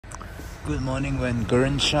Good morning. We're in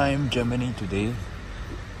Gernsheim, Germany today.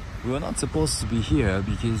 We were not supposed to be here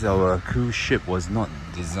because our cruise ship was not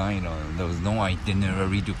designed, or there was no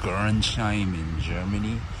itinerary to Gernsheim in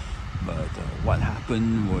Germany. But what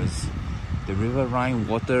happened was the river Rhine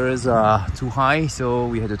waters are too high, so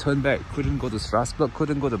we had to turn back. Couldn't go to Strasbourg,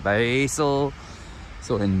 couldn't go to Basel.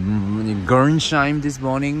 So in Gernsheim this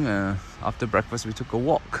morning, after breakfast, we took a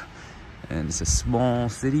walk. And it's a small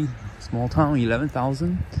city, small town,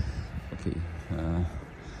 11,000. Okay, and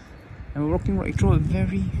we're walking right through a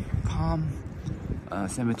very calm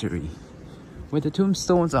cemetery where the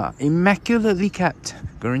tombstones are immaculately kept.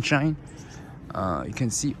 Gernsheim, you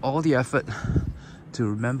can see all the effort to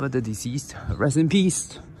remember the deceased. Rest in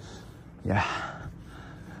peace. Yeah,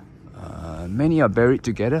 many are buried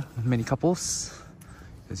together, many couples,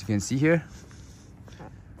 as you can see here.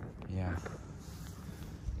 Yeah,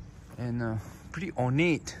 and pretty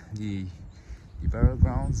ornate, the burial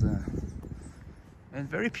grounds, and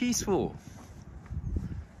very peaceful.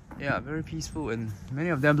 Yeah, very peaceful, and many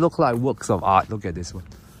of them look like works of art. Look at this one,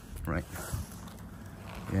 right?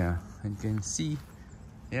 Yeah, and you can see,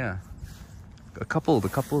 yeah, the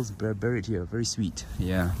couple's buried here. Very sweet.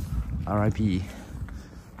 Yeah, R.I.P.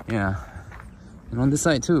 Yeah, and on this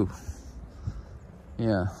side too.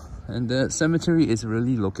 Yeah, and the cemetery is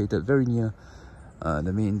really located very near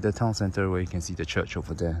the town center, where you can see the church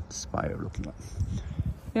over there, the spire looking up.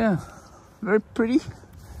 Yeah, very pretty.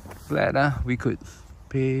 Glad we could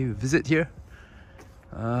pay a visit here.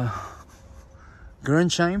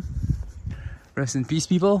 Gernsheim, rest in peace,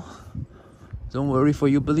 people. Don't worry for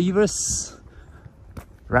you believers.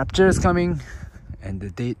 Rapture is coming, and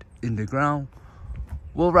the dead in the ground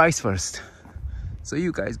will rise first. So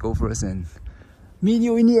you guys go first, and meet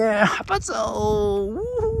you in the air. Harpazo!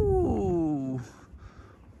 Woohoo!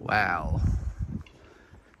 Wow,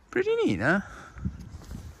 pretty neat, huh?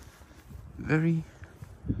 Very,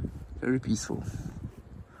 very peaceful.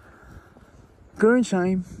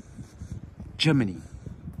 Gernsheim, Germany.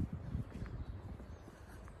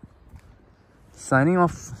 Signing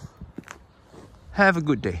off. Have a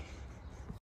good day.